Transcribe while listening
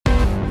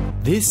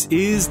This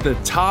is the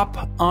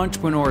Top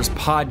Entrepreneurs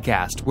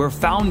Podcast, where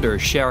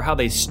founders share how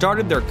they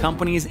started their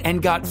companies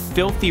and got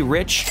filthy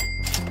rich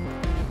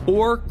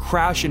or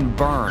crash and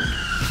burn.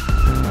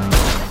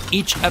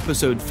 Each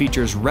episode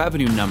features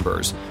revenue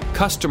numbers,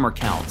 customer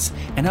counts,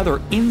 and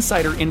other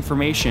insider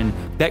information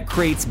that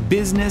creates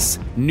business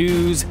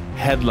news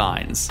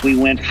headlines. We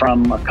went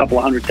from a couple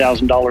of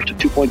 $100,000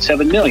 to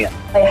 $2.7 million.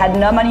 I had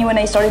no money when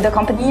I started the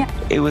company.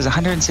 It was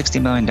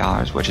 $160 million,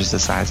 which is the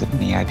size of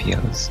many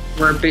IPOs.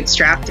 We're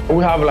bootstrapped.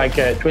 We have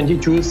like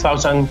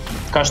 22,000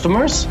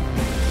 customers.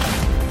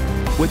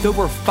 With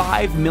over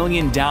 5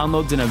 million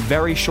downloads in a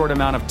very short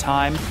amount of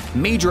time,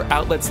 major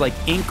outlets like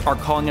Inc. are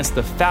calling us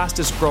the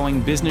fastest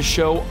growing business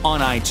show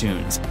on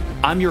iTunes.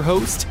 I'm your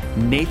host,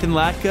 Nathan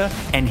Latka,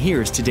 and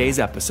here's today's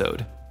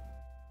episode.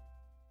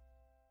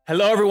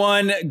 Hello,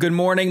 everyone. Good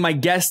morning. My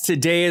guest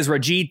today is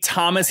Rajeet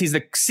Thomas. He's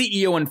the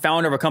CEO and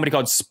founder of a company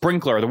called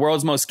Sprinklr, the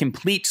world's most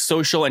complete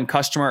social and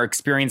customer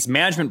experience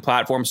management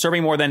platform,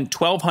 serving more than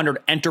 1,200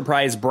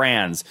 enterprise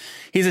brands.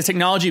 He's a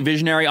technology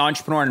visionary,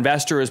 entrepreneur,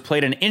 investor who has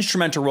played an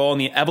instrumental role in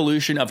the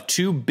evolution of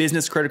two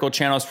business-critical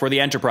channels for the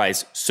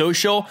enterprise: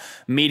 social,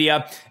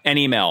 media, and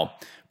email.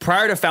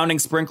 Prior to founding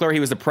Sprinklr, he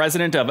was the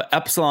president of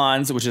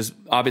Epsilon's, which is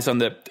obviously on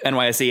the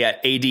NYSE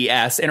at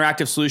ADS,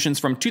 Interactive Solutions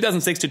from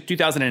 2006 to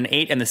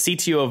 2008, and the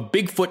CTO of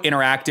Bigfoot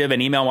Interactive, an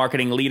email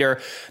marketing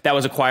leader that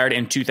was acquired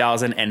in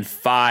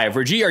 2005.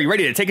 Rajeet, are you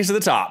ready to take us to the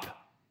top?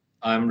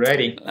 I'm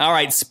ready. All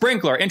right,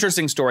 Sprinklr,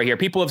 interesting story here.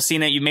 People have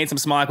seen it. You've made some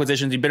small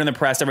acquisitions. You've been in the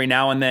press every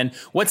now and then.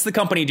 What's the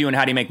company do and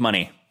how do you make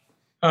money?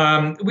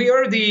 We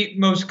are the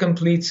most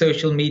complete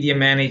social media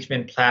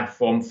management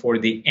platform for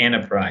the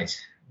enterprise.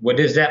 What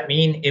does that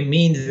mean? It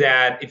means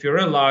that if you're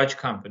a large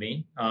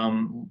company,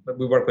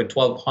 we work with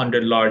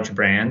 1,200 large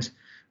brands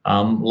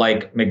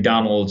like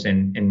McDonald's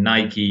and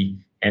Nike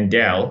and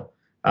Dell.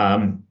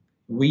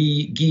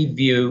 We give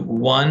you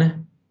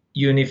one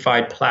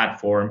unified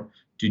platform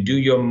to do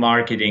your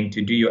marketing,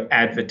 to do your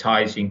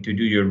advertising, to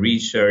do your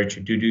research,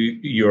 to do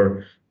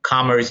your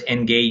commerce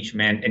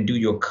engagement, and do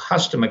your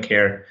customer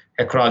care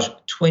across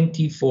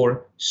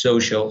 24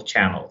 social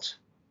channels.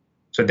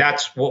 So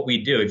that's what we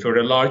do. If you're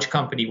a large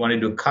company, you want to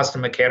do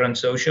customer care on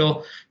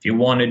social, if you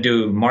want to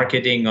do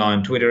marketing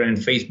on Twitter and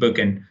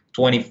Facebook and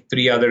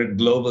 23 other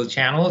global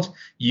channels,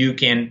 you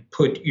can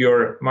put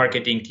your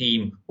marketing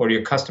team or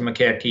your customer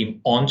care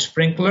team on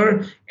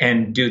Sprinklr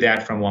and do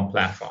that from one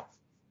platform.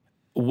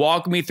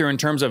 Walk me through in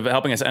terms of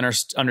helping us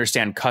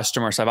understand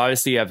customer stuff.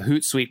 Obviously, you have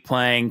Hootsuite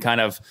playing kind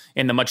of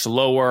in the much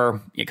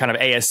lower kind of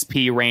ASP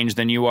range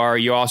than you are.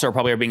 You also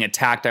are being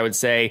attacked, I would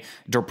say,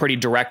 pretty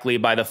directly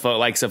by the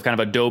likes of kind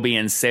of Adobe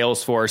and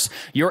Salesforce.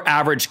 Your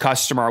average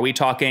customer, are we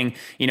talking,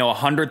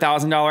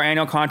 $100,000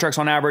 annual contracts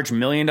on average, $1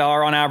 million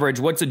on average?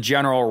 What's a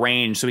general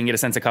range so we can get a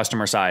sense of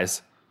customer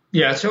size?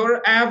 Yeah, so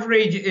our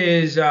average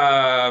is,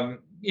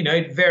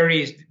 it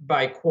varies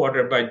by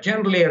quarter, but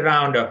generally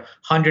around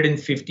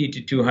 150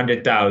 to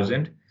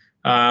 200,000.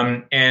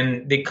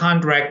 And the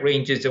contract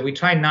ranges that we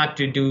try not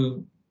to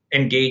do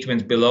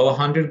engagements below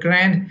 100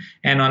 grand.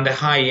 And on the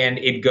high end,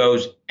 it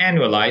goes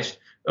annualized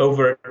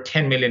over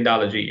 $10 million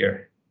a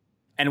year.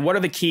 And what are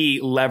the key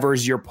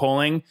levers you're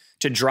pulling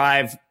to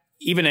drive,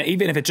 even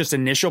if it's just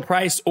initial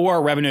price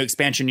or revenue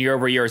expansion year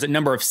over year? Is it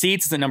number of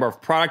seats? Is it number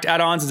of product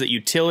add-ons? Is it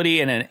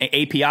utility and an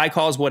API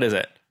calls? What is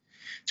it?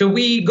 So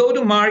we go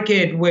to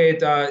market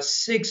with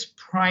 6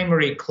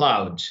 primary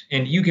clouds,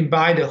 and you can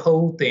buy the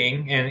whole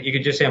thing, and you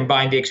can just say, I'm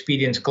buying the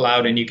Experience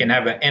Cloud, and you can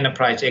have an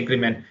enterprise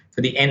agreement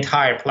for the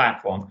entire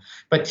platform.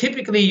 But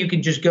typically, you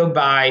can just go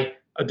buy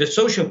the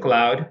social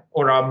cloud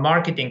or our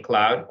marketing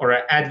cloud or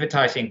our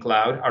advertising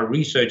cloud, our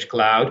research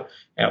cloud,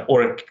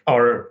 or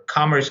our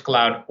commerce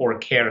cloud or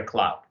care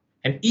cloud.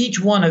 And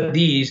each one of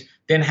these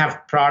then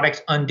have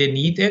products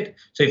underneath it.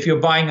 So if you're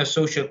buying a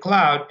social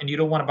cloud and you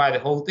don't want to buy the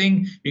whole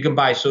thing, you can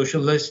buy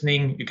social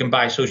listening, you can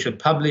buy social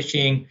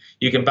publishing,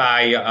 you can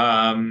buy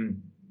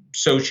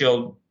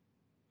social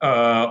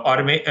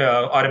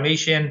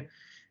automation.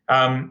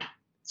 So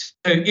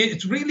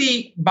it's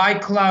really by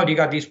cloud, you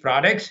got these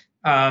products,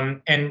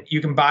 and you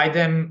can buy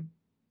them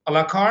a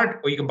la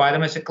carte, or you can buy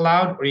them as a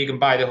cloud, or you can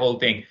buy the whole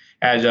thing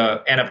as an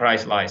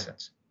enterprise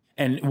license.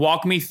 And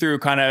walk me through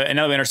and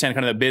now that we understand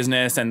kind of the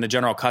business and the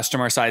general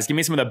customer size, give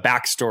me some of the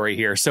backstory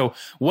here. So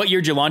what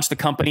year did you launch the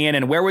company in,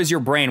 and where was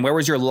your brain? Where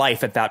was your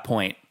life at that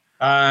point?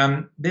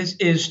 This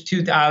is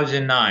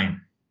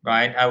 2009,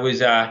 right?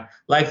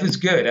 Life was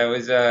good. I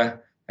was an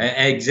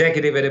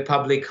executive at a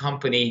public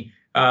company.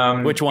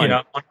 Which one?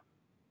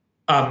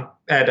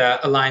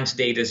 At Alliance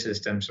Data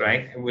Systems,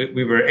 right?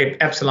 We were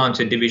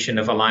Epsilon's a division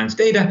of Alliance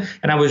Data,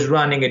 and I was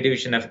running a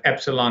division of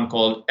Epsilon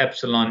called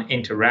Epsilon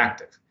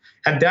Interactive.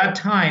 At that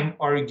time,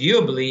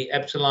 arguably,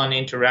 Epsilon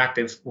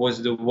Interactive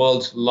was the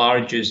world's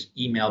largest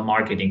email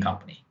marketing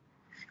company.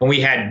 And we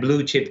had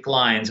blue chip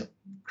clients,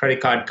 credit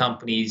card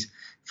companies,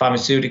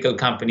 pharmaceutical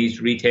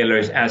companies,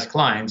 retailers as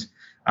clients.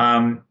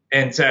 And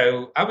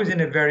so I was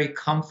in a very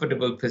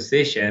comfortable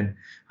position.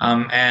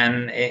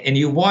 And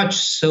you watch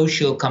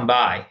social come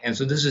by. And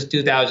so this is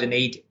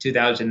 2008,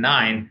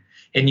 2009.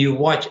 And you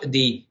watch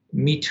the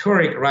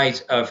meteoric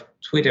rise of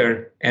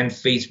Twitter and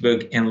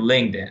Facebook and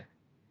LinkedIn.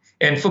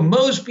 And for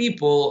most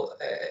people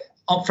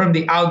from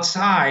the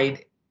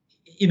outside,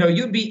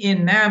 you'd be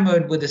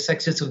enamored with the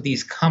success of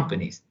these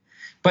companies.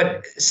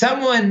 But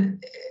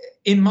someone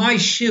in my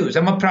shoes,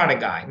 I'm a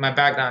product guy. My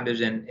background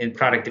is in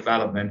product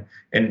development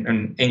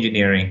and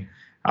engineering.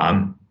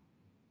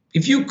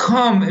 If you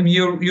come and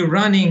you're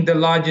running the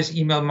largest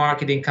email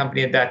marketing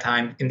company at that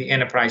time in the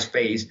enterprise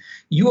space,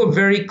 you are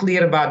very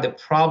clear about the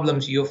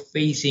problems you're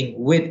facing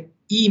with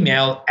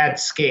email at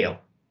scale.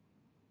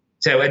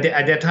 So at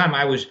that time,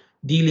 I was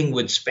dealing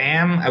with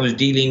spam. I was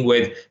dealing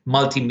with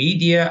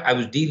multimedia. I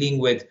was dealing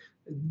with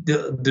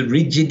the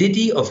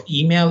rigidity of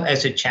email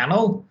as a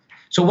channel.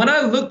 So when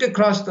I looked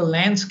across the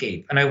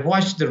landscape and I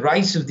watched the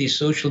rise of these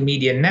social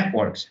media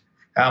networks,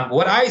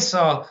 what I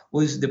saw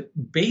was the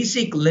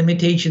basic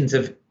limitations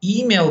of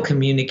email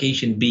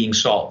communication being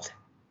solved.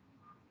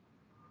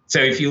 So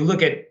if you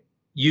look at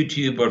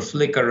YouTube or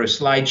Flickr or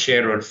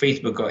SlideShare or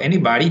Facebook or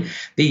anybody,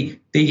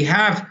 they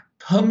have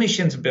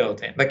permissions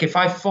built in. Like if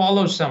I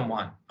follow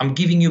someone, I'm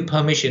giving you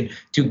permission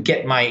to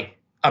get my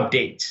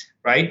updates,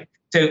 right?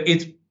 So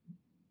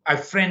I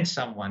friend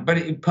someone,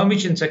 but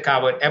permissions are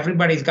covered.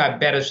 Everybody's got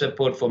better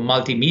support for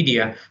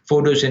multimedia,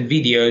 photos and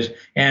videos,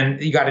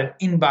 and you got an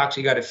inbox,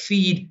 you got a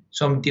feed,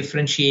 so I'm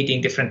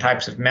differentiating different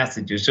types of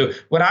messages. So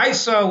what I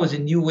saw was a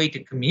new way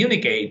to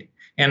communicate,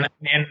 and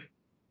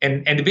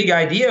the big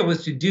idea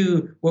was to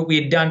do what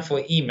we had done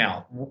for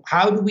email.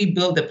 How do we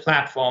build a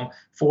platform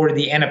for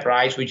the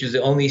enterprise, which is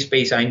the only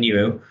space I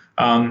knew,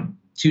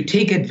 to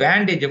take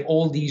advantage of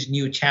all these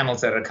new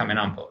channels that are coming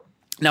on board?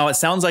 Now, it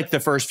sounds like the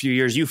first few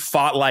years you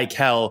fought like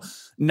hell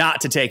not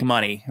to take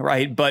money,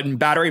 right? But in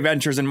Battery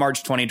Ventures in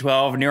March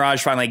 2012,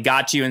 Neeraj finally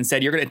got you and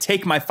said, you're going to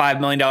take my $5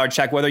 million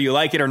check, whether you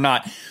like it or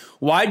not.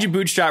 Why'd you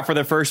bootstrap for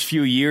the first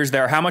few years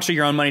there? How much of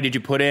your own money did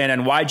you put in?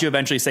 And why'd you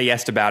eventually say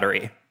yes to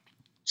Battery?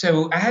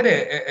 So I had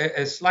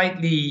a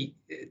slightly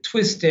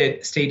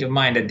twisted state of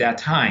mind at that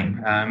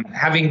time.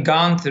 Having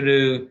gone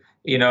through,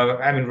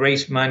 having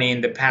raised money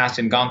in the past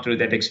and gone through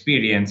that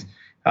experience.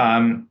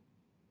 And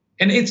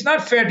it's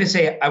not fair to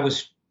say I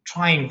was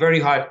trying very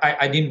hard.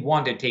 I didn't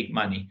want to take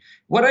money.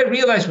 What I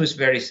realized was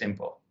very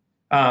simple.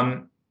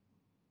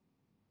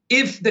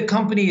 If the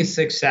company is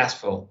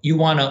successful, you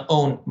want to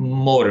own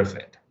more of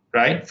it,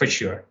 right? For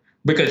sure.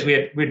 Because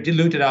we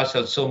diluted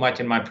ourselves so much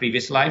in my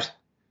previous lives.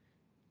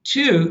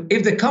 2,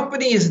 if the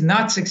company is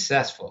not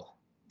successful,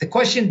 the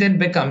question then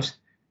becomes,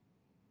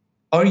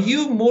 are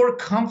you more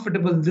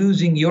comfortable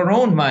losing your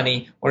own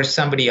money or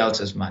somebody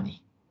else's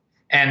money?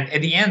 And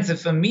the answer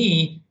for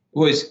me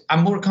was,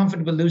 I'm more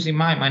comfortable losing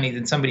my money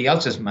than somebody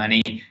else's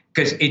money,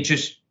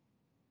 because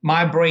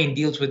my brain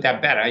deals with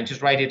that better. I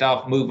just write it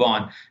off, move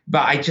on.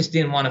 But I just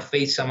didn't want to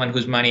face someone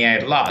whose money I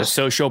had lost. The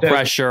social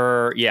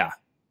pressure, yeah.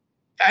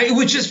 It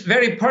was just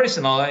very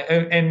personal,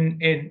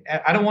 and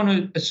I don't want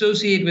to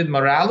associate with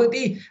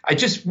morality. I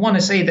just want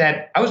to say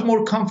that I was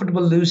more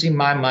comfortable losing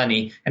my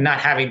money and not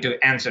having to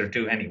answer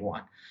to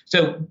anyone.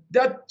 So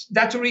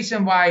that's a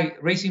reason why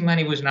raising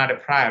money was not a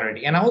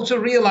priority. And I also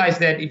realized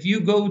that if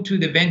you go to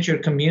the venture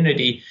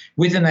community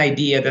with an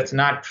idea that's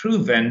not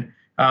proven,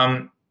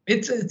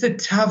 it's a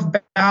tough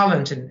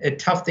balance and a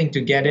tough thing to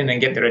get in and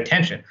get their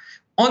attention.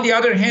 On the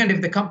other hand,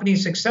 if the company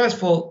is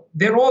successful,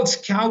 they're all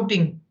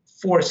scouting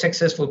for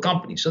successful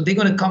companies. So they're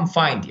going to come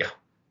find you.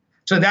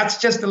 So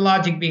that's just the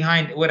logic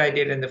behind what I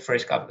did in the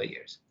first couple of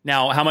years.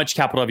 Now, how much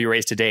capital have you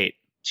raised to date?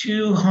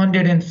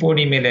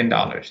 $240 million.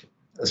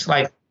 A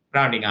slight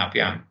rounding up,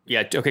 yeah.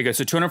 Yeah, okay, good.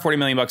 So $240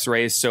 million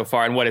raised so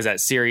far. And what is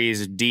that,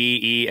 Series D,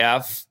 E,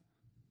 F?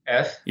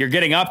 F. You're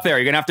getting up there.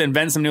 You're going to have to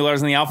invent some new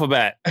letters in the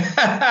alphabet. All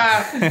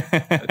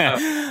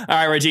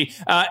right, Reggie.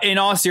 In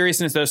all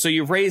seriousness, though, so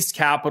you've raised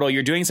capital.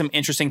 You're doing some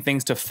interesting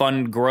things to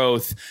fund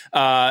growth.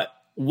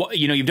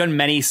 You've done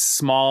many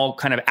small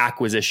kind of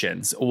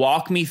acquisitions.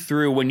 Walk me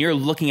through, when you're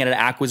looking at an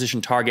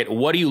acquisition target,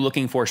 what are you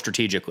looking for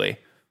strategically?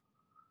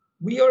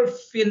 We are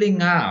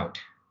filling out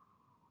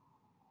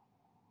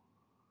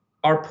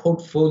our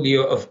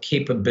portfolio of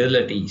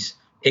capabilities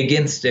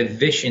against a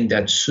vision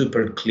that's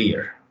super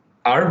clear.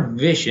 Our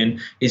vision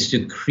is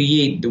to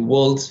create the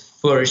world's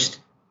first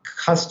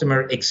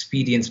customer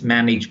experience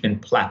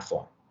management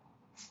platform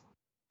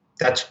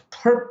that's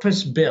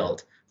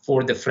purpose-built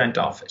for the front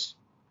office.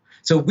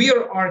 So we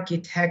are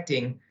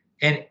architecting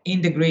an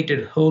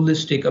integrated,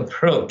 holistic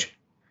approach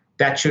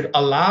that should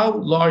allow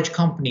large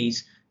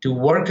companies to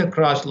work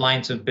across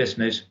lines of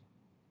business,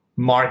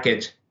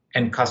 markets,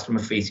 and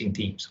customer-facing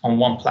teams on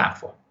one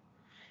platform.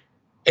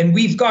 And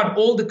we've got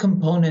all the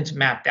components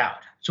mapped out.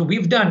 So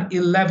we've done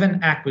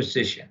 11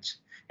 acquisitions.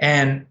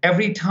 And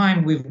every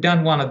time we've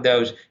done one of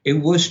those, it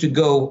was to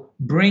go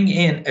bring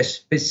in a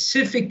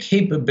specific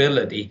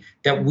capability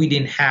that we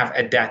didn't have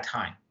at that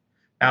time.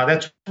 Now,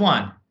 that's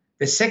one.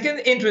 The second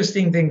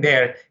interesting thing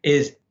there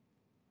is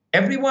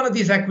every one of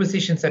these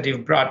acquisitions that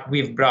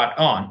we've brought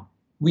on,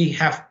 we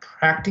have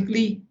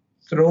practically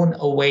thrown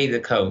away the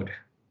code.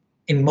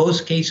 In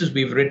most cases,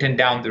 we've written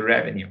down the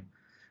revenue.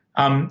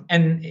 And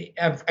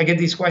I get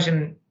this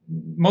question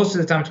most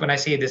of the times when I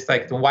say this,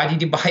 like, why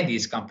did you buy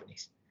these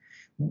companies?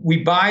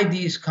 We buy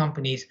these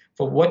companies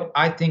for what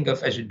I think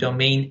of as a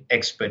domain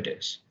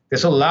expertise.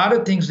 There's a lot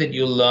of things that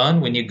you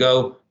learn when you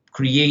go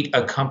create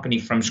a company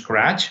from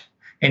scratch.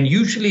 And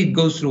usually it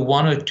goes through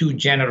 1 or 2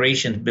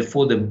 generations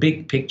before the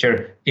big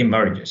picture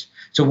emerges.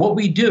 So what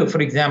we do, for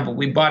example,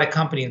 we bought a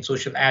company in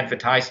social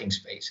advertising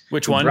space.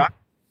 Which one?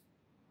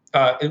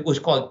 It was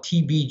called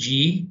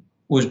TBG. It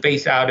was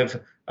based out of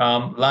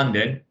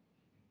London.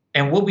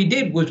 And what we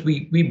did was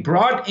we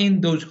brought in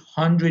those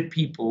 100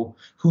 people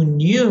who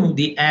knew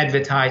the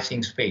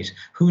advertising space,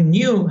 who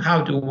knew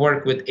how to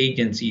work with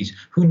agencies,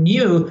 who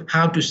knew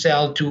how to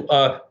sell to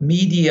a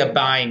media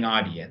buying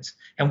audience.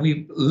 And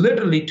we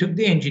literally took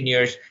the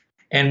engineers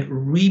and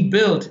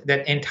rebuilt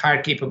that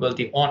entire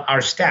capability on our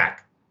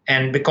stack.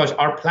 And because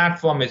our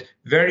platform is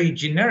very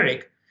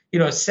generic,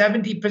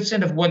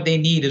 70% of what they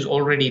need is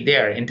already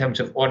there in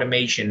terms of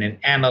automation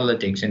and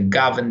analytics and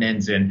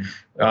governance and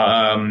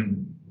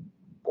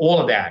all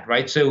of that,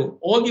 right? So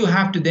all you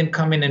have to then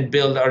come in and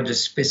build are the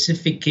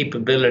specific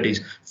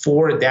capabilities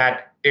for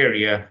that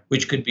area,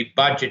 which could be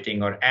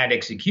budgeting or ad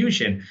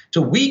execution.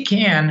 So we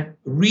can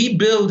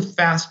rebuild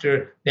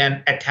faster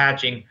than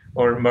attaching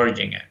or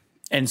merging it.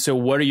 And so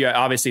what are you,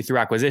 obviously through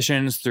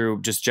acquisitions,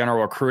 through just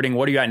general recruiting,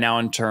 what are you at now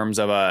in terms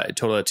of a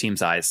total team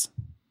size?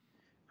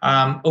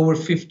 Over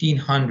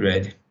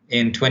 1,500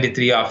 in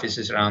 23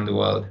 offices around the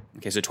world.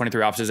 Okay, so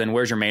 23 offices. And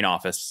where's your main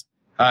office?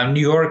 New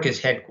York is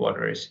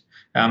headquarters.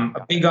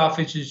 Big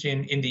offices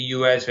in the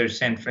U.S. are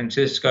San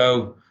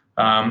Francisco,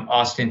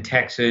 Austin,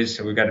 Texas.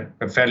 So we've got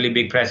a fairly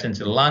big presence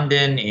in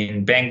London,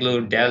 in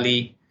Bangalore,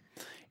 Delhi.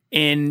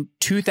 In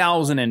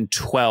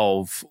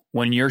 2012,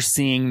 when you're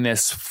seeing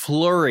this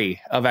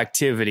flurry of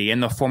activity in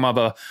the form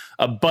of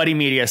a Buddy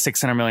Media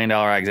 $600 million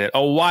exit,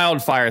 a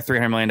Wildfire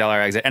 $300 million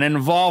exit, an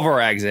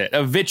Involver exit,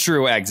 a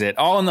Vitrue exit,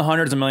 all in the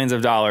hundreds of millions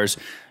of dollars,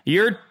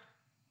 you're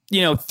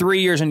 3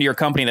 years into your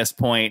company at this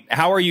point,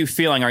 how are you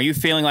feeling? Are you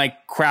feeling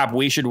like, crap,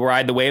 we should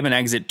ride the wave and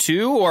exit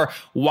too? Or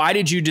why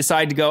did you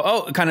decide to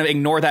go, kind of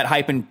ignore that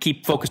hype and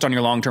keep focused on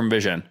your long-term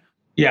vision?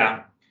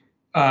 Yeah.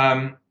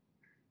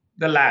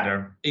 The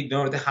latter.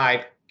 Ignore the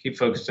hype, keep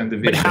focused on the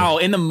vision. But how,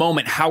 in the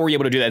moment, how were you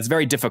able to do that? It's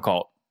very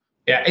difficult.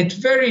 Yeah, it's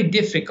very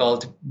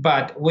difficult.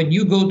 But when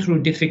you go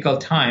through difficult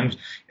times,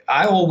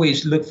 I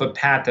always look for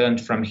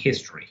patterns from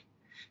history.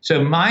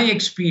 So my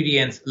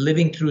experience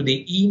living through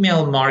the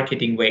email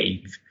marketing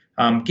wave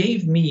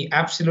gave me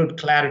absolute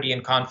clarity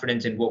and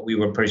confidence in what we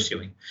were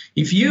pursuing.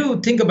 If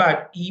you think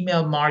about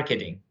email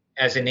marketing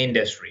as an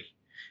industry,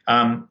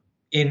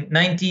 in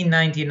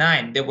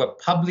 1999, there were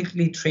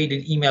publicly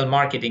traded email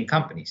marketing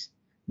companies.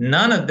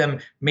 None of them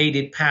made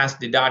it past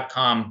the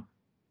 .com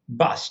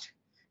bust.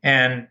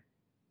 And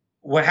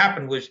what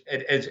happened was,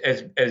 as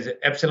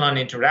Epsilon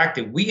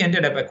Interactive, we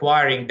ended up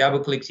acquiring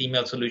DoubleClick's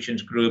Email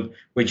Solutions Group,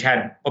 which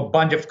had a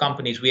bunch of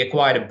companies. We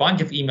acquired a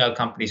bunch of email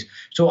companies.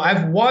 So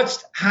I've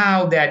watched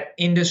how that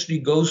industry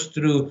goes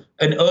through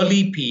an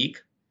early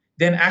peak,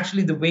 then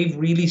actually the wave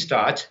really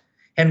starts.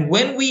 And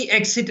when we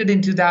exited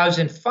in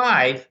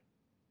 2005,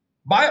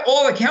 by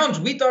all accounts,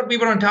 we thought we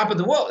were on top of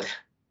the world.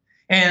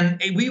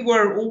 And we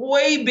were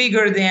way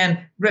bigger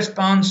than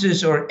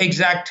Responses or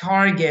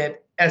ExactTarget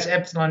as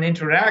Epsilon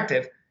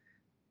Interactive.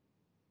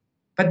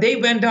 But they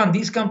went on,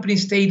 these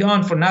companies stayed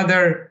on for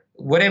another,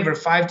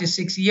 5 to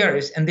 6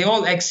 years, and they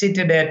all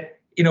exited at,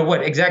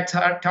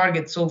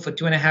 ExactTarget sold for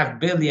 $2.5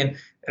 billion,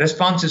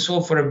 Responses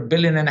sold for $1.5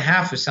 billion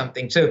or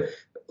something. So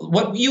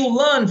what you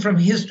learn from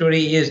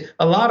history is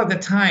a lot of the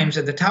times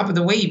at the top of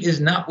the wave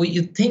is not what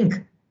you think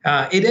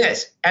it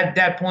is at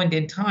that point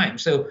in time.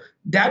 So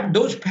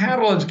those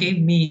parallels gave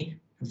me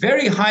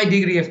very high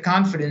degree of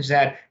confidence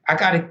that I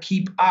got to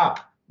keep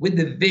up with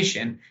the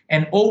vision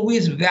and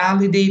always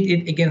validate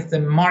it against the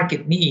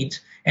market needs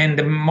and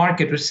the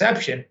market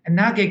reception, and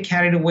not get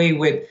carried away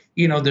with,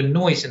 the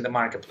noise in the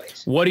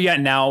marketplace. What are you at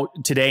now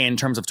today in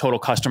terms of total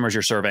customers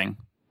you're serving?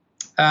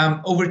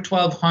 Over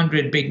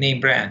 1,200 big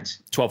name brands.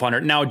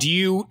 1,200. Now, do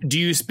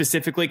you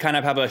specifically kind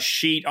of have a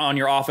sheet on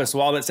your office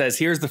wall that says,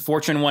 here's the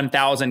Fortune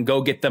 1000,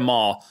 go get them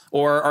all?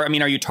 Or are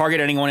you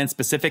targeting anyone in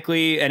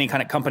specifically, any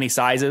kind of company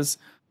sizes?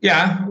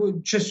 Yeah,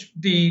 just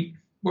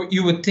what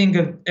you would think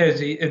of as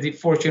the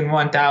Fortune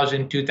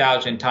 1000,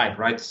 2000 type,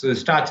 right? So it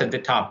starts at the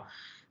top.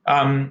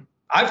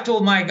 I've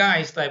told my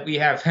guys that we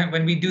have,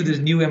 when we do these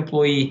new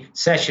employee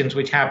sessions,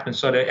 which happens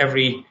sort of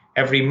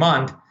every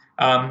month,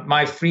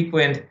 my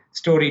frequent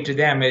story to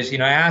them is,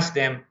 I ask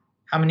them,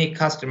 how many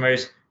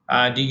customers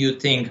do you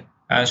think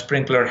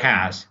Sprinklr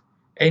has?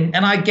 And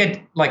I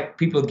get like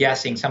people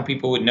guessing. Some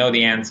people would know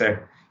the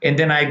answer. And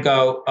then I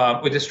go,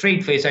 with a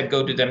straight face, I'd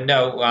go to them,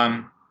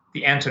 no,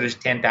 the answer is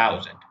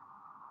 10,000.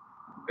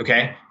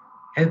 Okay?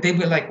 And they'd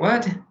be like,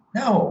 what?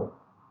 No.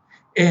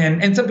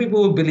 And some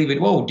people would believe it.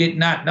 Whoa, did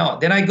not know.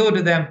 Then I go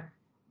to them,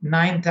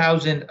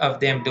 9,000 of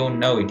them don't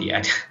know it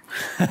yet.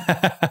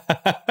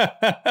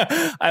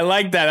 I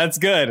like that. That's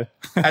good.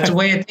 That's the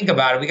way I think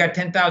about it. We got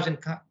 10,000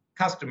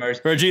 customers.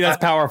 Rajiv, that's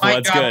powerful. My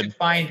that's job good. To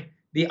find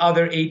the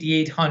other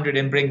 8,800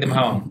 and bring them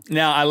home.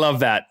 Now, I love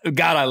that.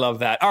 God, I love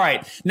that. All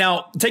right.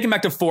 Now, taking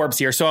back to Forbes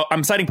here. So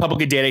I'm citing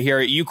publicly data here.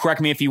 You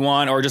correct me if you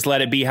want, or just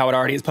let it be how it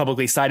already is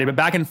publicly cited. But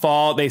back in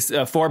fall,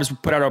 Forbes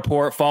put out a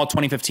report, fall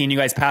 2015. You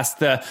guys passed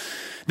the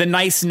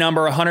nice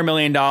number, $100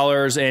 million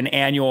in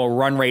annual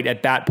run rate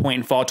at that point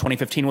in fall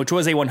 2015, which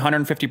was a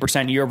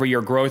 150%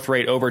 year-over-year growth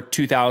rate over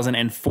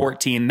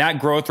 2014. That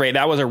growth rate,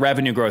 that was a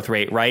revenue growth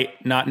rate, right?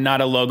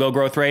 Not a logo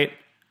growth rate?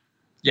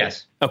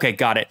 Yes. Okay,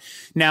 got it.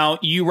 Now,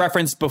 you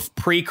referenced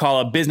pre-call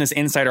a Business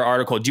Insider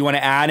article. Do you want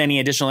to add any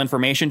additional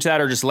information to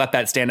that, or just let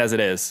that stand as it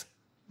is?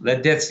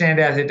 Let that stand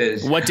as it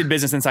is. What did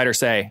Business Insider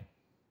say?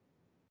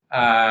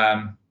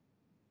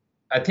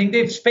 I think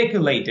they've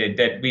speculated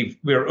that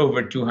we're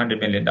over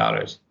 $200 million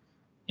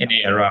in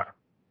ARR.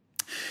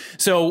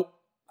 So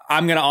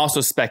I'm going to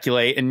also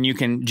speculate, and you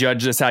can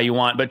judge this how you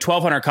want, but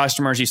 1,200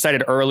 customers, you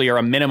cited earlier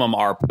a minimum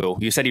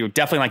ARPU. You said you would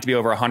definitely like to be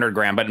over 100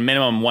 grand, but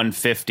minimum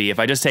 150. If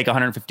I just take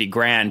 150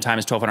 grand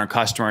times 1,200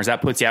 customers,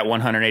 that puts you at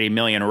 180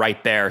 million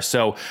right there.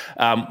 So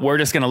we're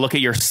just going to look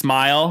at your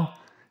smile,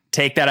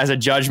 take that as a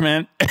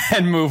judgment,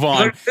 and move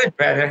on. You're good,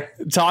 brother.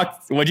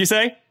 What'd you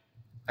say?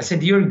 I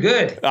said, you're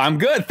good. I'm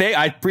good.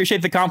 I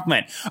appreciate the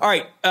compliment. All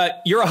right.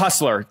 You're a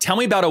hustler. Tell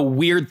me about a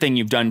weird thing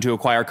you've done to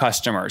acquire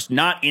customers,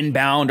 not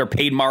inbound or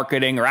paid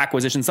marketing or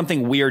acquisition,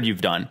 something weird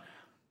you've done.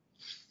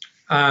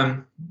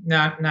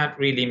 Not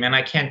really, man.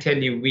 I can't tell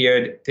you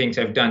weird things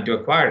I've done to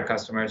acquire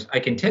customers.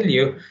 I can tell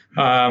you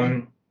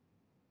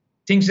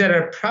things that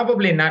are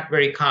probably not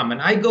very common.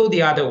 I go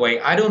the other way.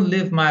 I don't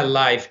live my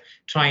life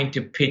trying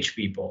to pitch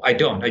people. I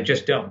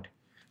just don't.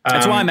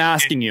 That's why I'm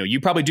asking you. You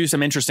probably do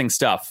some interesting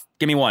stuff.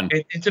 Give me one.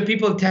 So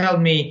people tell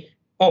me,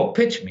 "Oh,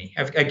 pitch me."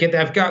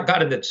 I've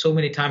gotten that so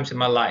many times in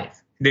my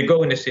life. They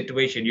go in a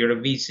situation. You're a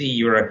VC.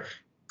 You're a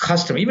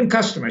customer. Even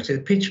customers say,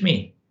 "Pitch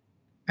me."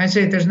 I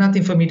say, "There's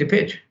nothing for me to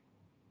pitch.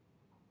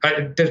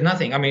 There's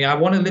nothing. I mean, I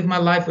want to live my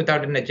life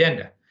without an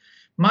agenda.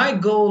 My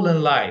goal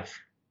in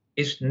life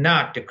is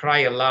not to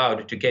cry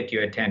aloud to get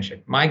your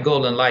attention. My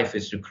goal in life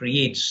is to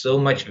create so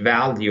much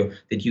value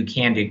that you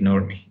can't ignore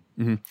me."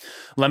 Mm-hmm.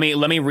 Let me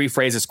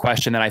rephrase this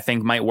question that I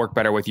think might work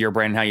better with your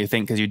brain and how you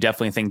think, because you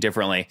definitely think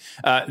differently.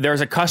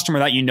 There's a customer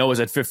that you know is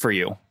a fit for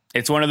you.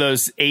 It's one of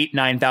those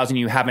 8,000-9,000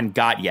 you haven't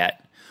got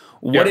yet.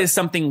 What is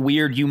something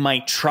weird you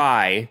might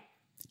try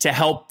to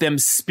help them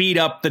speed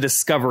up the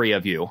discovery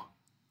of you?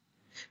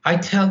 I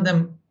tell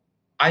them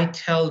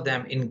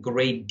in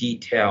great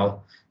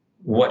detail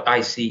what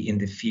I see in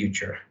the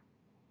future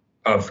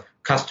of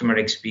customer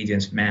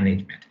experience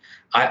management.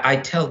 I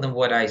tell them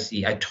what I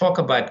see. I talk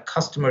about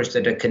customers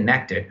that are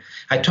connected.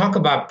 I talk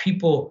about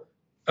people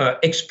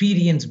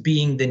experience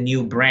being the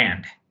new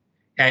brand.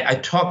 I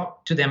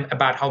talk to them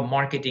about how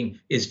marketing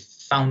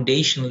is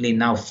foundationally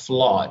now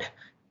flawed,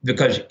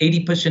 because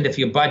 80% of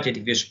your budget,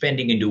 if you're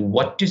spending into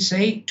what to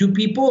say to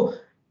people,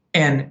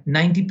 and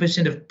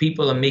 90% of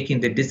people are making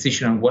the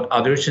decision on what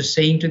others are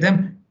saying to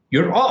them,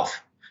 you're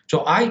off.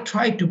 So I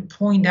try to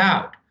point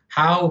out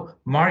how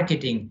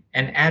marketing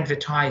and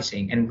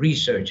advertising and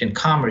research and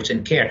commerce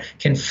and care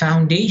can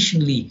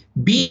foundationally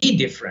be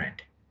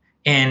different.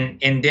 And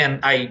then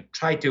I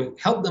try to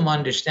help them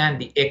understand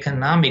the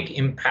economic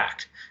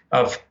impact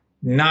of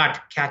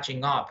not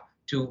catching up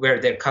to where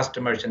their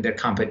customers and their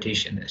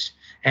competition is.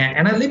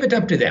 And I leave it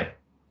up to them.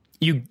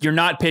 You're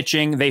not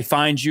pitching. They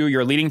find you.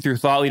 You're leading through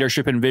thought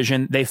leadership and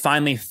vision. They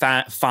finally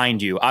find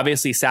you.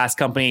 Obviously, SaaS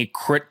company,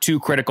 two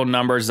critical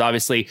numbers is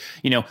obviously,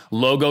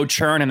 logo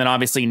churn, and then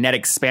obviously net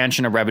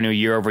expansion of revenue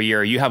year over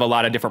year. You have a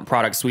lot of different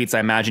product suites.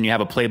 I imagine you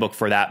have a playbook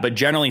for that. But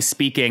generally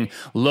speaking,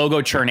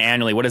 logo churn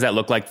annually, what does that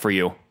look like for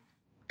you?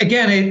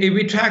 Again,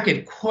 we track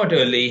it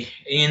quarterly,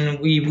 and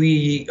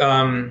we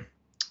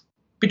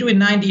between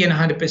 90 and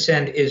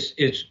 100%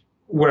 is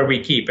where we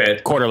keep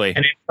it quarterly,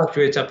 and it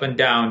fluctuates up and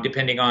down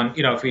depending on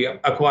if we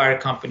acquire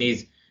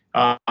companies.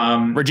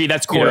 Rajeev,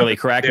 that's quarterly,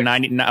 correct?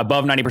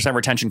 Above 90%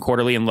 retention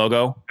quarterly in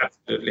logo.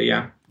 Absolutely,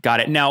 yeah. Got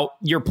it. Now,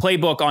 your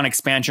playbook on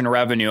expansion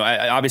revenue.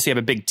 I obviously have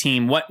a big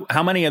team.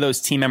 How many of those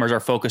team members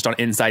are focused on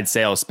inside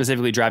sales,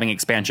 specifically driving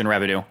expansion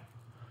revenue?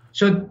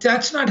 So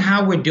that's not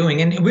how we're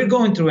doing. And we're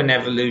going through an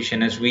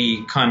evolution as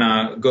we kind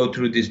of go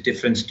through these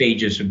different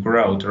stages of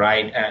growth,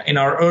 right? In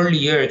our early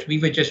years, we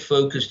were just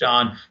focused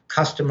on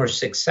customer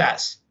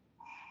success.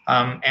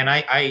 And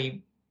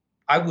I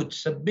would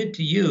submit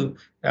to you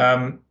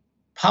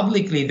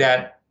publicly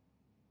that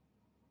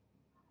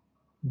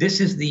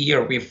this is the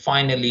year we're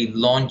finally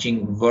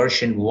launching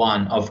version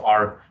 1 of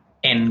our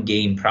end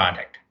game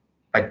product.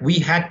 Like, we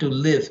had to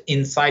live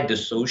inside the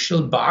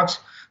social box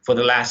for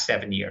the last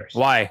 7 years.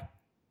 Why?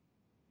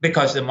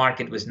 Because the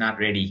market was not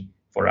ready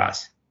for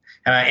us.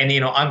 And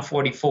I'm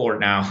 44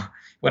 now.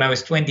 When I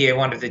was 20, I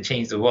wanted to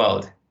change the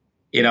world.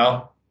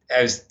 I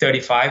was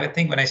 35, I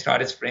think, when I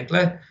started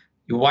Sprinklr.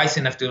 You're wise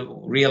enough to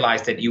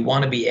realize that you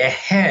want to be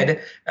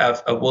ahead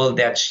of a world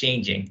that's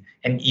changing.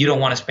 And you don't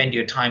want to spend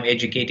your time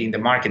educating the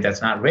market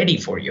that's not ready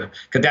for you,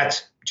 because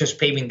that's just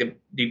paving the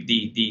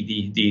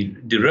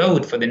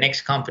road for the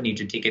next company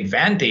to take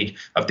advantage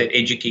of that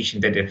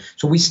education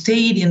so we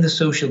stayed in the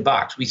social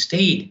box, we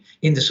stayed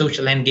in the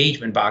social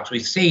engagement box, we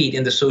stayed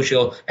in the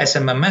social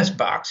SMMS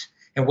box,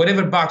 and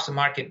whatever box the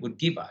market would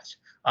give us.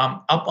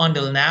 Up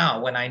until now,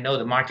 when I know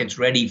the market's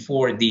ready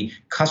for the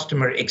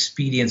customer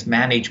experience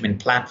management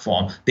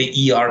platform,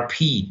 the ERP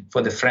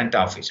for the front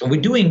office. And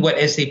we're doing what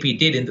SAP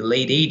did in the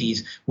late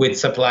 80s with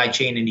supply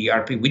chain and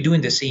ERP. We're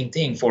doing the same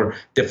thing for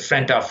the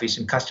front office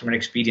and customer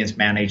experience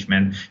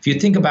management. If you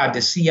think about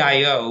the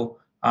CIO,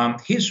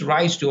 his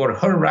rise to or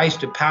her rise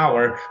to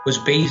power was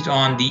based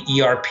on the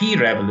ERP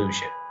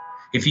revolution.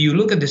 If you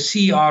look at the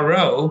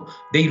CRO,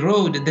 they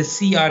rode the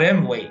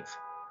CRM wave.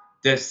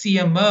 The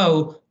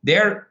CMO,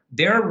 their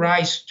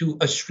rise to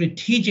a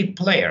strategic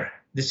player.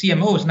 The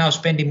CMO is now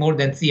spending more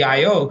than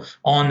CIO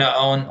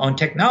on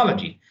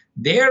technology.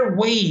 Their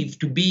wave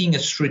to being a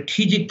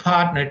strategic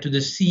partner to the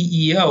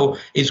CEO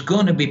is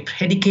going to be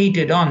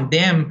predicated on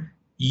them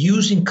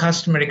using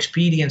customer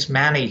experience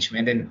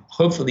management, and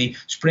hopefully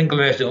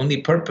Sprinklr as the only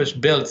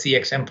purpose-built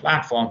CXM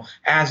platform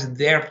as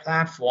their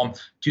platform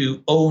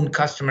to own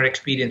customer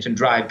experience and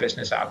drive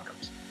business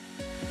outcomes.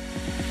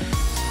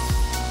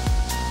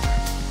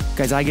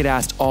 Guys, I get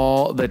asked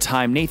all the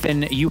time,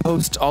 Nathan, you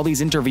host all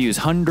these interviews,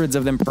 hundreds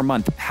of them per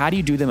month. How do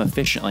you do them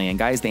efficiently? And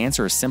guys, the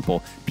answer is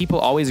simple. People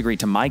always agree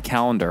to my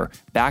calendar,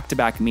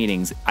 back-to-back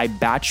meetings. I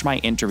batch my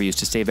interviews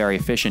to stay very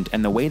efficient.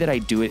 And the way that I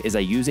do it is I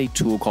use a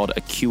tool called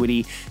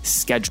Acuity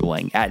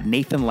Scheduling at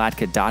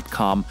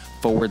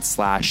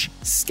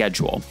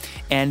nathanlatka.com/schedule.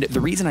 And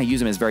the reason I use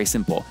them is very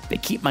simple. They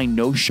keep my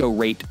no-show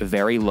rate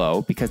very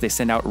low because they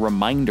send out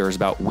reminders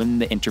about when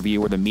the interview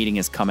or the meeting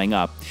is coming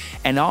up.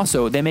 And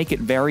also, they make it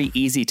very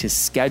easy to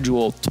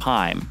schedule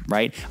time,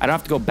 right? I don't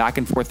have to go back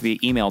and forth via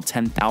email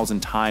 10,000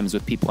 times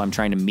with people I'm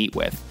trying to meet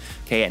with.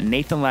 Okay, at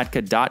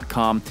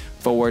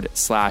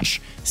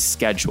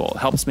nathanlatka.com/schedule.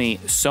 Helps me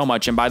so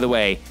much. And by the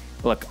way,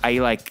 look,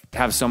 I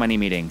have so many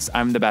meetings.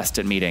 I'm the best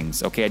at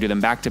meetings. Okay, I do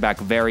them back to back,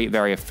 very,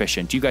 very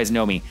efficient. You guys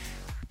know me.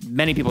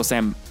 Many people say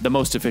I'm the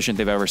most efficient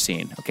they've ever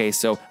seen. Okay,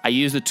 so I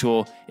use the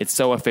tool. It's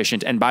so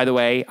efficient. And by the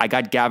way, I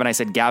got Gavin. I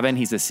said, Gavin,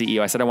 he's the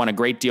CEO. I said, I want a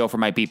great deal for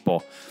my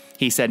people.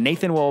 He said,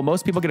 Nathan, well,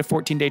 most people get a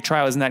 14-day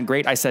trial. Isn't that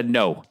great? I said,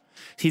 no.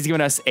 He's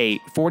given us a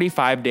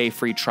 45-day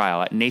free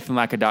trial at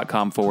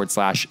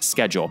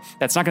nathanlatka.com/schedule.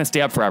 That's not going to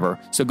stay up forever.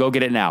 So go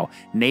get it now.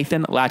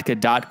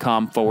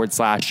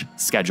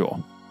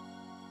 nathanlatka.com/schedule.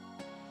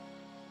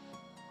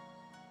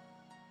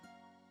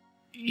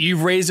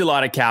 You've raised a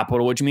lot of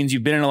capital, which means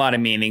you've been in a lot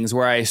of meetings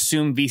where I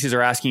assume VCs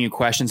are asking you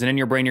questions, and in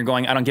your brain, you're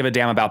going, I don't give a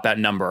damn about that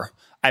number.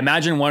 I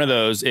imagine one of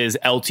those is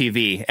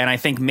LTV. And I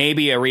think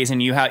maybe a reason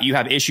you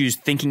have issues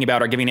thinking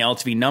about or giving an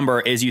LTV number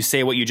is you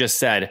say what you just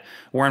said.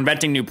 We're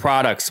inventing new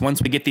products.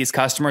 Once we get these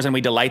customers and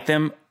we delight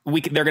them,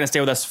 they're going to stay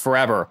with us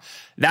forever.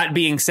 That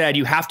being said,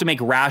 you have to make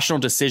rational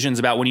decisions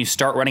about when you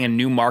start running a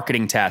new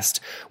marketing test,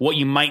 what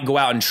you might go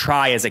out and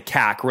try as a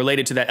CAC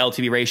related to that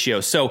LTV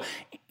ratio. So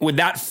with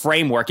that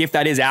framework, if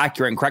that is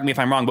accurate, and correct me if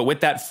I'm wrong, but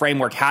with that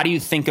framework, how do you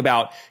think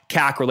about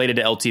CAC related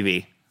to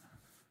LTV?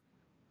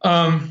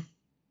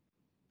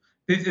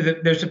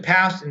 There's a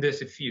past and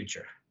there's a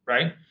future,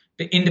 right?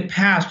 In the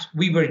past,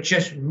 we were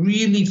just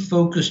really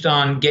focused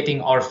on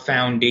getting our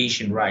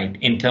foundation right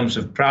in terms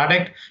of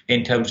product,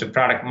 in terms of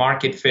product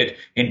market fit,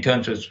 in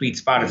terms of sweet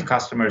spot as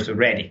customers are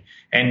ready.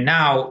 And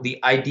now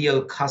the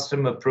ideal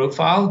customer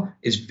profile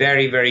is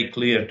very, very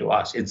clear to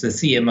us. It's the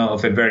CMO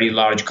of a very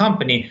large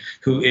company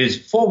who is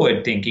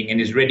forward thinking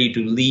and is ready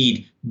to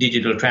lead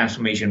digital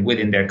transformation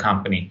within their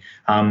company.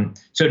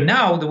 So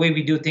now the way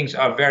we do things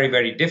are very,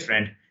 very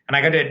different. And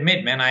I got to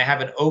admit, man, I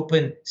have an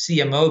open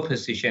CMO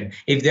position.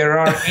 If there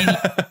are any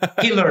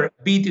killer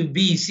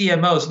B2B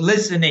CMOs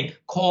listening,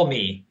 call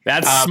me.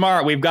 That's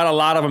smart. We've got a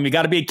lot of them. You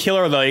got to be a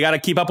killer, though. You got to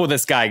keep up with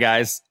this guy,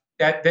 guys.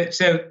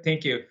 So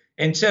thank you.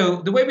 And so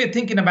the way we're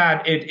thinking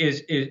about it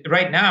is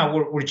right now,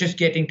 we're just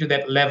getting to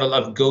that level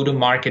of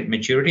go-to-market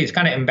maturity. It's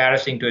kind of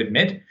embarrassing to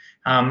admit,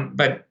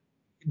 but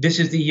this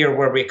is the year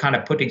where we're kind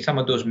of putting some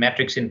of those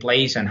metrics in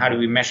place, and how do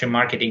we measure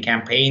marketing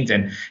campaigns,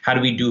 and how do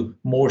we do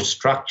more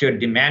structured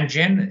demand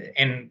gen?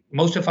 And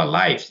most of our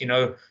lives,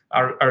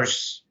 our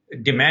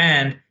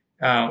demand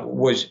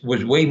was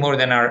way more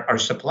than our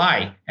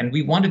supply. And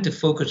we wanted to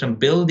focus on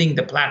building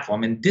the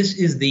platform. And this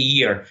is the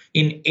year.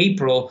 In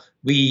April,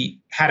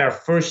 we had our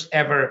first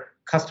ever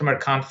customer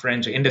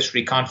conference, or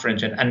industry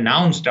conference, and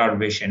announced our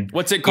vision.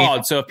 What's it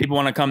called? So if people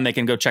want to come, they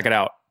can go check it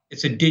out.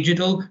 It's a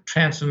digital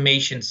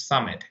transformation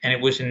summit, and it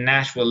was in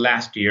Nashville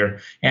last year.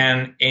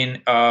 And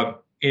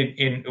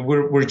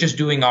we're just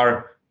doing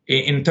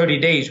in 30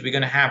 days, we're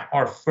going to have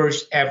our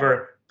first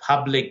ever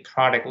public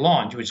product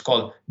launch, which is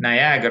called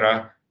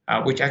Niagara,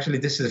 which actually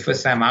this is the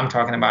first time I'm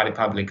talking about it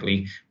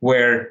publicly,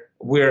 where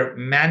we're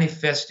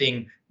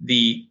manifesting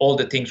all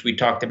the things we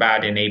talked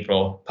about in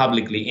April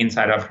publicly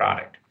inside our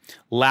product.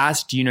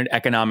 Last unit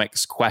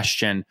economics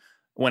question.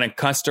 When a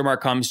customer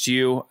comes to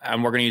you,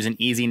 and we're going to use an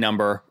easy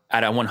number,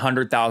 at a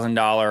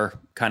 $100,000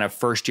 kind of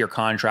first year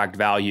contract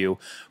value,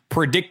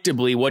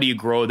 predictably, what do you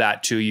grow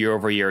that to year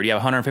over year? Do you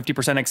have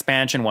 150%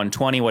 expansion,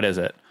 120? What is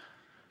it?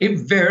 It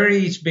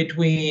varies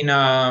between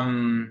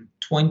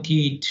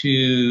 20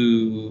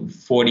 to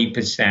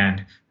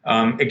 40%.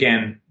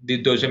 Again,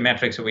 those are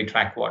metrics that we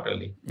track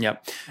quarterly.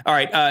 Yep. All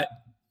right.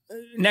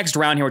 Next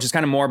round here, which is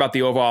kind of more about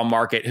the overall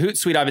market.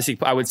 Hootsuite, obviously,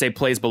 I would say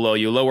plays below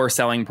you, lower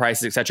selling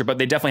prices, et cetera, but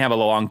they definitely have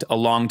a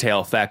long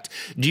tail effect.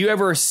 Do you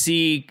ever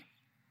see,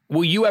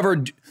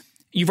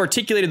 you've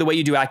articulated the way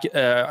you do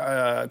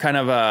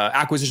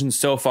acquisitions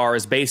so far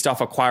is based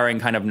off acquiring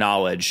kind of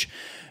knowledge.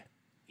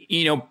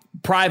 You know,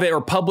 private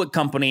or public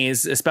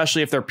companies,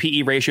 especially if their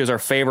PE ratios are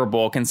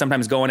favorable, can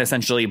sometimes go and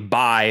essentially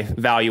buy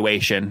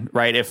valuation,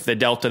 right? If the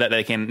delta that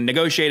they can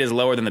negotiate is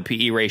lower than the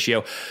PE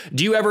ratio.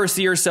 Do you ever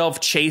see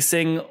yourself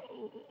chasing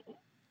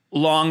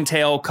long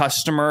tail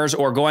customers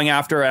or going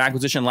after an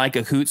acquisition like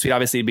a Hootsuite?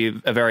 Obviously, it'd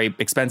be a very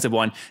expensive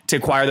one to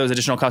acquire those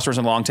additional customers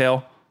in long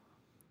tail.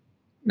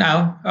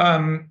 No,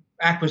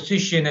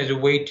 acquisition as a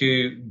way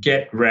to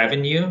get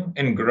revenue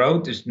and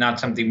growth is not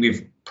something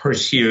we've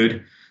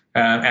pursued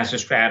as a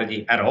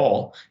strategy at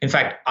all. In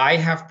fact, I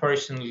have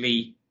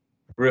personally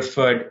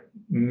referred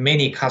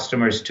many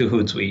customers to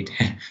Hootsuite.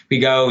 We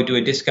go do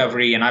a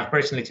discovery, and I've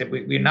personally said,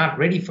 we're not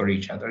ready for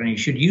each other, and you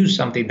should use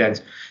something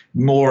that's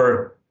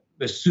more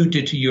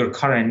suited to your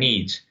current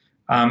needs.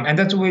 And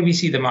that's the way we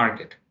see the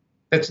market.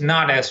 That's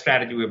not a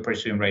strategy we're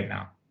pursuing right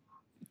now.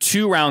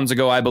 2 rounds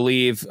ago, I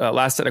believe,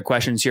 last set of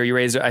questions here, you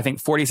raised, I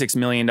think, $46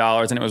 million,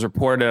 and it was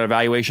reported at a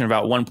valuation of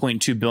about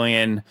 $1.2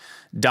 billion.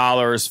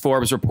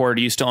 Forbes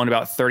reported you still own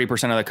about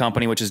 30% of the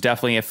company, which is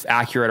definitely, if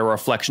accurate, a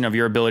reflection of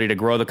your ability to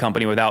grow the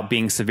company without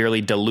being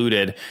severely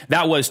diluted.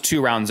 That was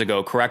 2 rounds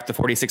ago, correct? The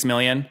 $46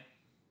 million?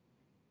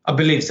 I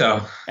believe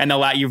so. And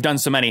you've done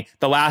so many.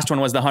 The last one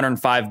was the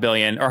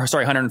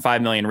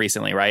 $105 million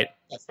recently, right?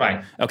 That's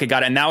right. Okay,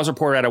 got it. And that was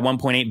reported at a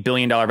 $1.8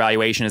 billion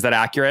valuation. Is that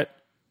accurate?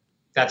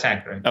 That's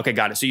accurate. Okay,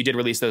 got it. So you did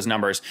release those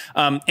numbers.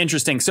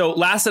 Interesting. So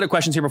last set of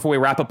questions here before we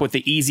wrap up with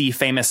the easy,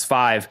 famous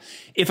 5.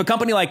 If a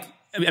company like,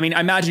 I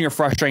imagine you're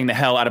frustrating the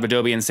hell out of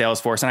Adobe and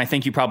Salesforce, and I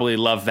think you probably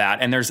love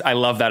that. And I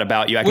love that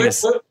about you.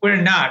 We're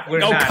not.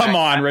 Come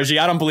on, Reggie.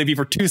 I don't believe you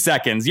for 2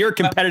 seconds. You're a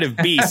competitive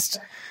beast.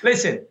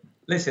 Listen.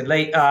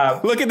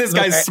 Look at this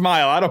guy's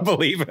smile. I don't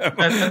believe him.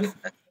 Let me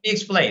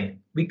explain.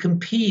 We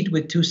compete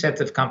with 2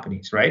 sets of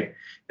companies, right?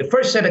 The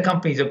first set of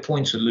companies are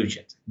point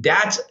solutions.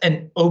 That's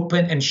an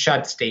open and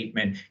shut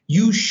statement.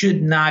 You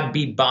should not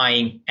be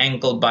buying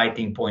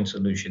ankle-biting point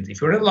solutions. If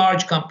you're a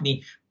large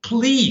company,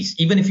 please,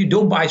 even if you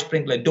don't buy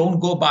Sprinklr, don't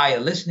go buy a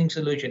listening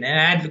solution, an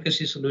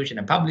advocacy solution,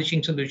 a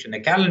publishing solution, a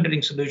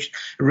calendaring solution,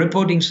 a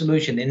reporting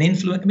solution, an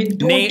influence.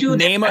 Don't do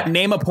that.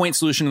 Name a point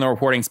solution in the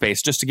reporting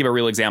space, just to give a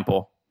real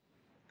example.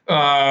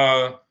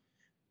 On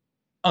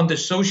the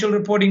social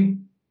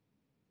reporting,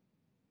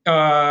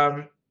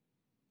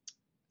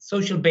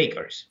 Social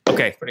Bakers.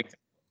 Okay. For example.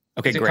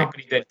 Okay, it's a great.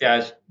 company that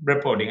does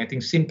reporting. I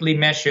think Simply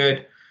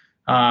Measured.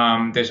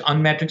 There's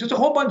Unmetrics. There's a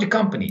whole bunch of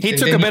companies. He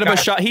took a bit of a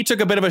shot. He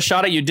took a bit of a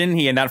shot at you, didn't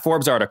he, in that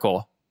Forbes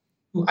article?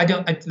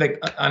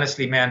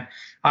 Honestly, man.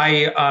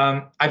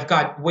 I've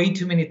got way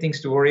too many things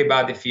to worry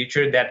about the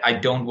future that I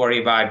don't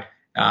worry about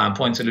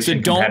point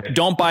solution. So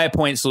don't buy a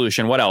point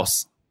solution. What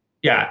else?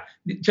 Yeah.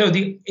 So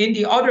in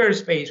the other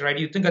space, right,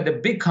 you think of the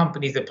big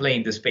companies that play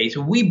in the space.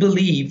 We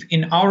believe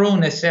in our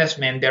own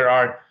assessment, there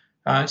are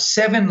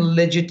 7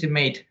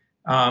 legitimate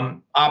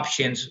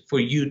options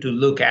for you to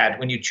look at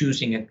when you're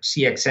choosing a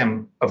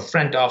CXM, a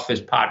front office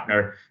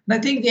partner. And I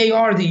think they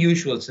are the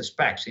usual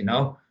suspects,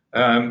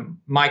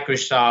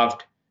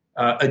 Microsoft,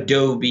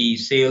 Adobe,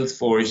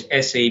 Salesforce,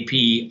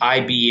 SAP,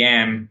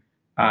 IBM.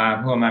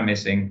 Who am I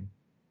missing?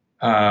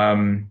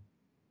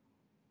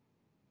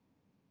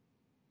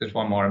 There's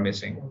one more I'm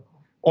missing.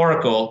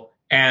 Oracle,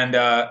 and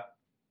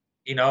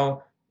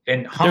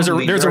and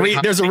Humbly,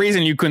 there's a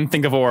reason you couldn't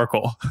think of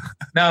Oracle.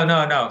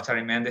 No.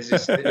 Sorry, man. This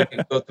is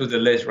go through the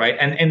list, right?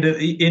 And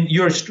in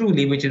yours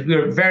truly, which is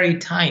we're very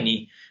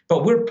tiny,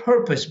 but we're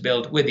purpose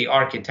built with the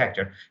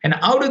architecture. And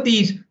out of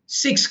these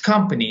 6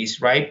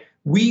 companies, right,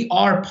 we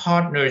are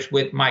partners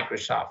with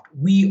Microsoft.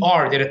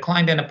 They're a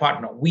client and a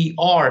partner. We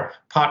are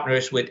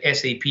partners with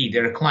SAP.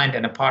 They're a client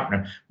and a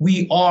partner.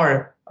 We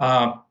are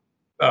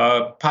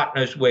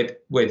partners with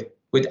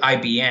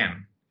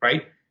IBM,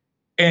 right?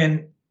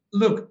 And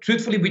look,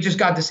 truthfully, we just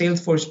got the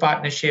Salesforce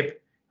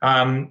partnership.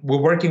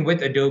 We're working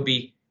with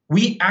Adobe.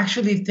 We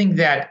actually think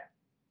that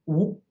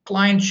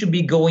clients should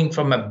be going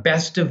from a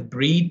best of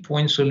breed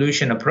point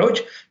solution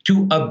approach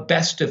to a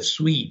best of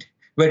suite,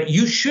 where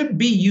you should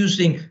be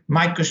using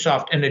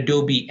Microsoft and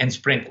Adobe and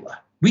Sprinklr.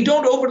 We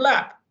don't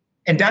overlap.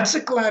 And that's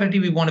the clarity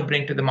we want to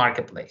bring to the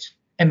marketplace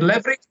and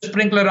leverage the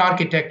Sprinklr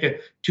architecture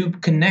to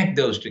connect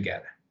those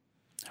together.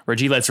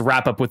 Reggie, let's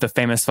wrap up with the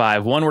famous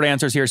 5. 1-word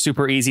answers here,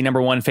 super easy.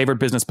 Number 1, favorite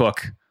business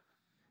book.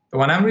 The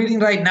one I'm reading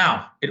right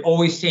now, it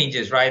always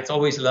changes, right? It's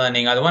always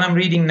learning. The one I'm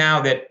reading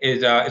now that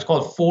is it's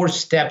called 4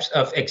 Steps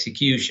of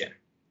Execution.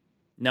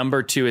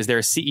 Number 2, is there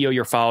a CEO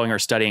you're following or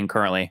studying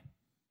currently?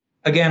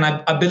 Again,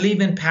 I believe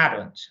in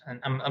patterns,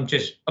 and I'm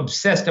just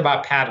obsessed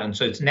about patterns,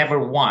 so it's never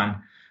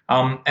one.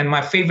 And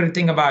my favorite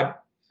thing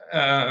about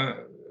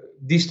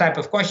these type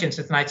of questions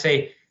is, and I'd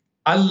say,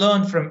 I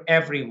learn from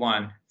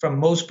everyone. From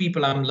most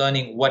people, I'm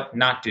learning what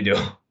not to do.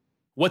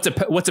 What's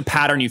a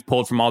pattern you've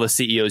pulled from all the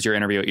CEOs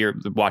you're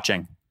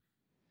watching?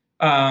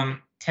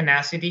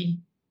 Tenacity,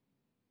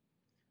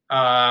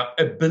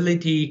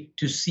 ability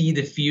to see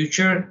the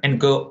future and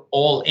go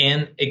all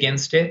in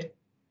against it,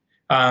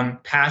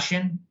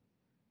 passion,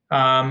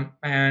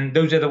 and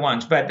those are the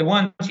ones. But the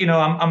ones,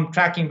 I'm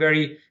tracking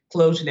very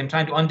closely. I'm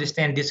trying to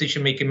understand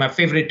decision making. My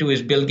favorite two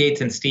is Bill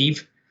Gates and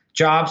Steve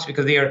Jobs,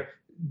 because they are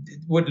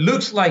what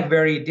looks like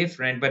very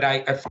different, but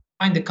I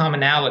find the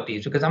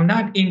commonalities, because I'm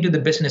not into the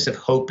business of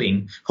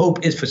hoping.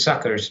 Hope is for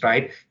suckers,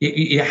 right?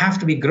 You have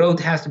to be, growth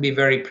has to be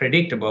very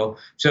predictable.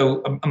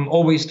 So I'm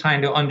always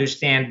trying to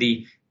understand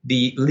the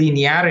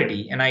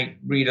linearity. And I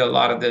read a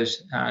lot of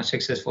those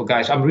successful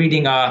guys. I'm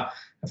reading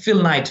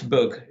Phil Knight's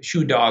book,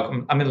 Shoe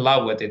Dog. I'm in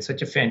love with it.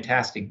 Such a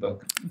fantastic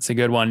book. It's a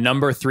good one.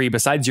 Number 3,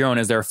 besides your own,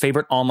 is there a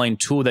favorite online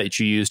tool that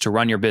you use to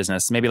run your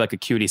business? Maybe like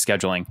Acuity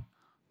scheduling.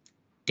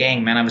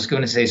 Dang, man, I was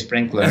going to say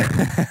Sprinklr.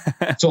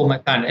 It's all my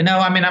time. No,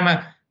 I mean,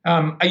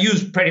 I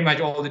use pretty much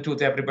all the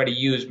tools everybody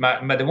uses,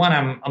 but the one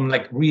I'm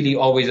like really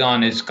always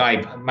on is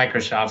Skype,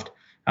 Microsoft,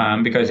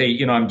 because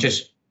I'm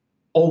just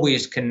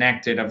always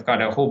connected. I've got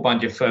a whole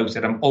bunch of folks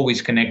that I'm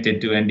always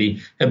connected to, and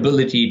the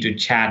ability to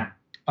chat,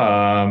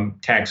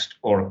 text,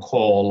 or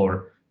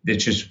call,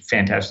 it's just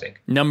fantastic.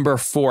 Number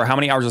 4, how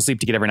many hours of sleep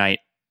do you get every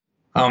night?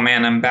 Oh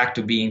man, I'm back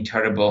to being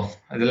terrible.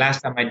 The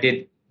last time I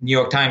did, New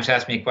York Times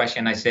asked me a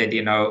question. I said,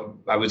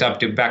 I was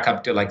back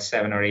up to like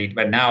 7 or 8,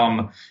 but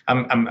now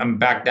I'm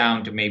back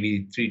down to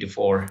maybe 3 to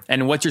 4.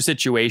 And what's your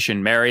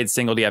situation? Married,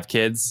 single? Do you have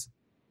kids?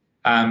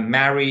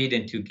 Married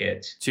and 2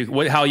 kids.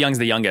 How young's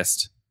the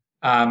youngest?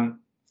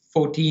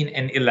 14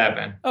 and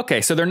 11.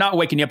 Okay, so they're not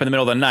waking you up in the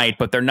middle of the night,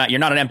 but you're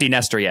not an empty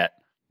nester yet.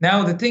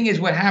 Now the thing is,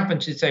 what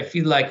happens is I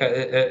feel like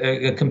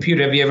a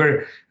computer. Have you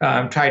ever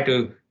tried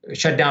to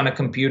shut down a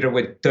computer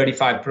with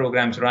 35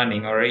 programs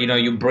running, or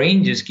your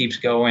brain just keeps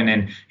going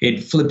and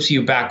it flips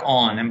you back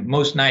on? And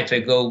most nights I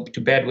go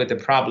to bed with a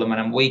problem and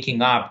I'm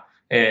waking up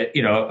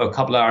a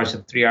couple of hours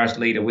or 3 hours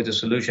later with a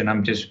solution.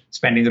 I'm just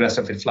spending the rest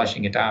of it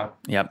flushing it out.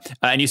 Yep.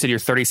 And you said you're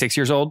 36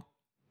 years old?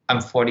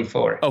 I'm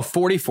 44. Oh,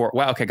 44.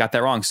 Wow. Okay. Got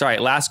that wrong. Sorry.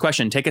 Last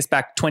question. Take us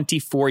back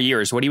 24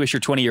 years. What do you wish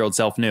your 20-year-old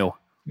self knew?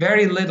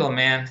 Very little,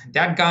 man.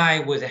 That guy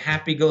was a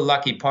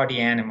happy-go-lucky party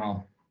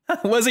animal.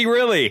 Was he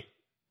really?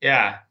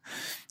 Yeah.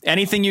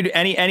 Anything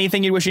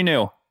you wish you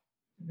knew?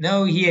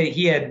 No,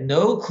 he had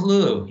no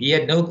clue. He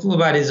had no clue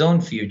about his own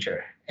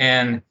future.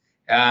 And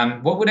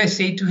what would I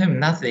say to him?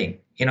 Nothing.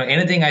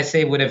 Anything I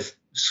say would have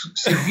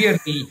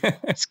severely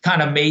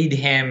kind of made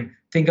him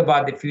think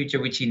about the future,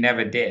 which he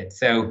never did.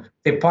 So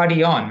they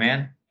party on,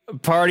 man.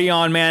 Party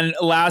on, man.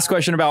 Last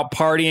question about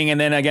partying, and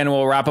then again,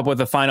 we'll wrap up with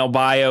the final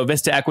bio.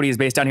 Vista Equity is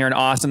based down here in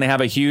Austin. They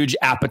have a huge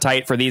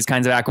appetite for these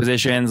kinds of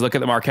acquisitions. Look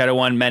at the Marketo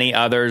one, many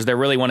others. They're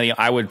really one of the,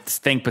 I would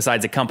think,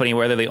 besides a company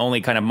where they're the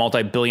only kind of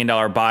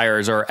multi-billion-dollar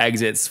buyers or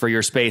exits for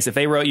your space. If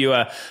they wrote you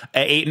a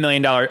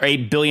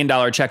 $8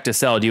 billion check to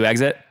sell, do you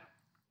exit?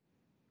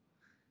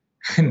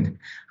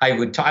 I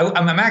would.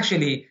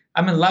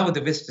 I'm in love with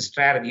the Vista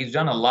strategy. He's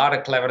done a lot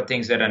of clever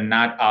things that are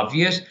not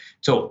obvious.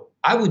 So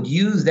I would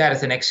use that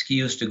as an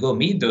excuse to go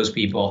meet those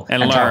people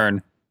and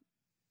learn.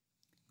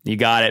 You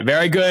got it.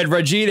 Very good.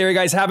 Raji, there you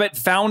guys have it.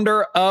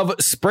 Founder of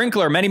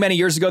Sprinklr. Many, many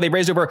years ago, they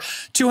raised over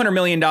 $200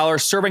 million,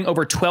 serving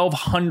over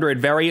 1,200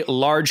 very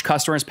large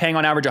customers, paying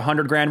on average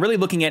 $100,000. Really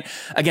looking at,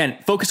 again,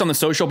 focused on the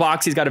social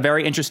box. He's got a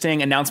very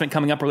interesting announcement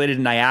coming up related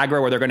to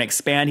Niagara, where they're going to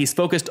expand. He's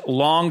focused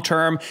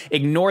long-term,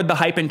 ignored the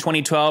hype in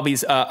 2012.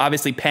 He's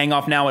obviously paying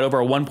off now at over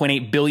a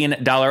 $1.8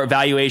 billion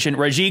valuation.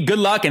 Raji, good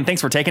luck, and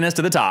thanks for taking us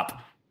to the top.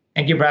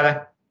 Thank you,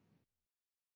 brother.